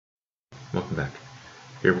Welcome back.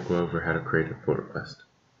 Here we'll go over how to create a pull request.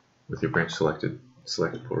 With your branch selected,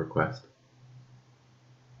 select pull request,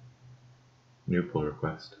 new pull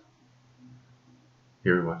request.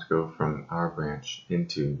 Here we want to go from our branch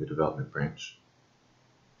into the development branch.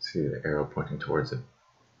 See the arrow pointing towards it.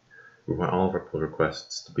 We want all of our pull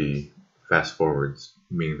requests to be fast forwards,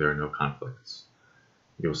 meaning there are no conflicts.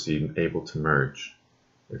 You'll see able to merge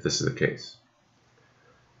if this is the case.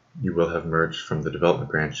 You will have merged from the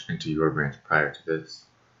development branch into your branch prior to this,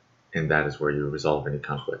 and that is where you resolve any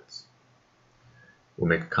conflicts. We'll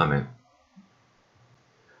make a comment.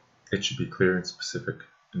 It should be clear and specific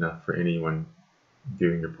enough for anyone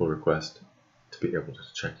viewing your pull request to be able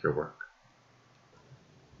to check your work.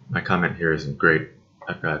 My comment here isn't great.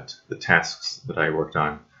 I've got the tasks that I worked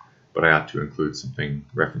on, but I ought to include something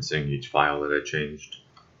referencing each file that I changed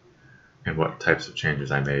and what types of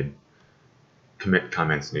changes I made. Commit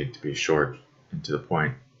comments need to be short and to the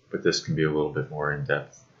point, but this can be a little bit more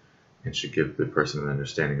in-depth and should give the person an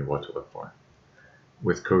understanding of what to look for.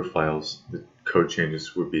 With code files, the code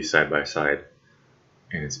changes would be side by side,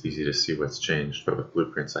 and it's easy to see what's changed, but with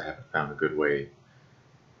blueprints I haven't found a good way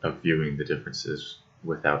of viewing the differences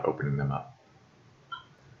without opening them up.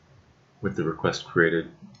 With the request created,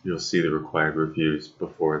 you'll see the required reviews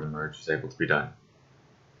before the merge is able to be done.